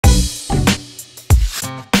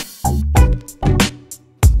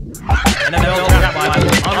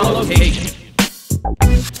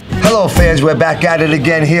Hello fans, we're back at it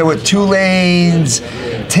again here with Tulane's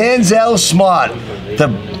Tanzel Smart.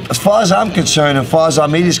 As far as I'm concerned, as far as our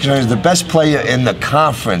media is concerned, is the best player in the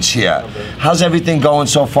conference here. How's everything going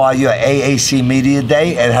so far? Your AAC Media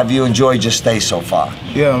Day, and have you enjoyed your stay so far?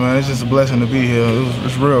 Yeah, man, it's just a blessing to be here.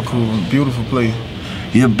 It's real cool, beautiful place.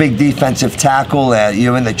 You're a big defensive tackle.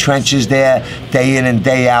 You're in the trenches there, day in and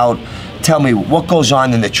day out. Tell me, what goes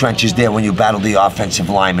on in the trenches there when you battle the offensive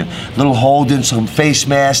linemen? Little holding, some face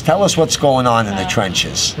masks. Tell us what's going on in the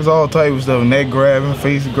trenches. It's all type of stuff, neck grabbing,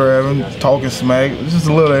 face grabbing, talking smack. It's just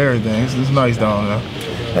a little of everything. It's nice down there.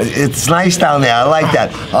 It's nice down there. I like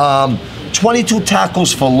that. 22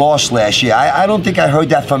 tackles for loss last year. I don't think I heard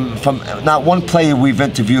that from not one player we've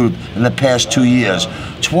interviewed in the past 2 years.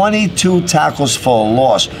 22 tackles for a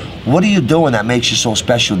loss. What are you doing that makes you so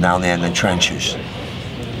special down there in the trenches?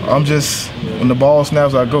 I'm just, when the ball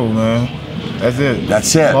snaps, I go, man. That's it.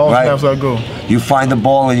 That's it, ball right? Snaps, I go. You find the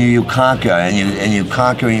ball and you conquer, and you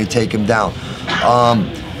conquer and you take him down.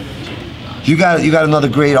 You got another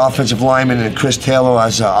great offensive lineman and Chris Taylor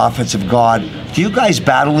as an offensive guard. Do you guys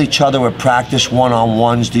battle each other at practice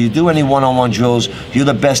one-on-ones? Do you do any one-on-one drills? You're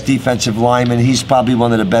the best defensive lineman. He's probably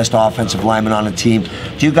one of the best offensive linemen on the team.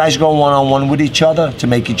 Do you guys go one-on-one with each other to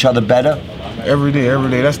make each other better? Every day, every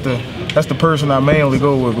day. That's the person I mainly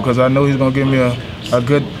go with because I know he's gonna give me a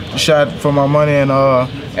good shot for my money. And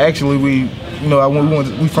actually, we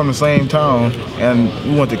from the same town and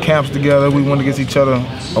we went to camps together. We went against each other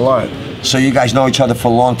a lot. So you guys know each other for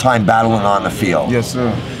a long time, battling on the field. Yes,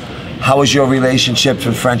 sir. How is your relationship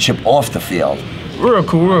and friendship off the field? Real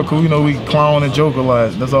cool, real cool. You know, we clown and joke a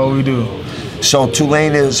lot. That's all we do. So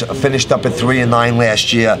Tulane is finished up at 3-9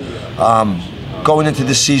 last year. Going into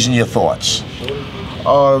this season, your thoughts?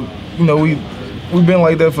 You know, we've been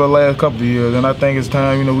like that for the last couple of years, and I think it's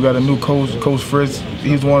time. You know, we got a new coach, Coach Fritz.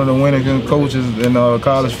 He's one of the winning coaches in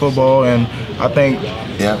college football, and I think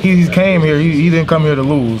he came here. He didn't come here to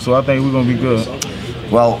lose, so I think we're gonna be good.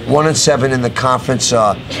 Well, 1-7 in the conference.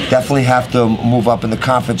 Definitely have to move up in the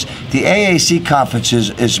conference. The AAC conference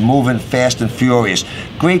is moving fast and furious.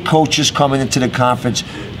 Great coaches coming into the conference,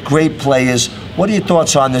 great players. What are your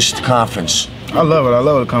thoughts on this conference? I love it. I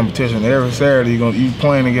love the competition. Every Saturday you're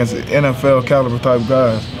playing against NFL caliber type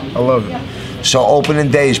guys. I love it. So opening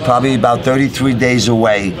day is probably about 33 days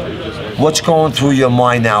away. What's going through your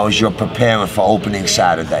mind now as you're preparing for opening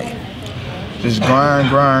Saturday? Just grind,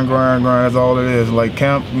 grind, grind, grind. That's all it is. Like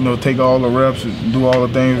camp, you know, take all the reps, do all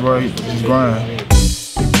the things right, just grind.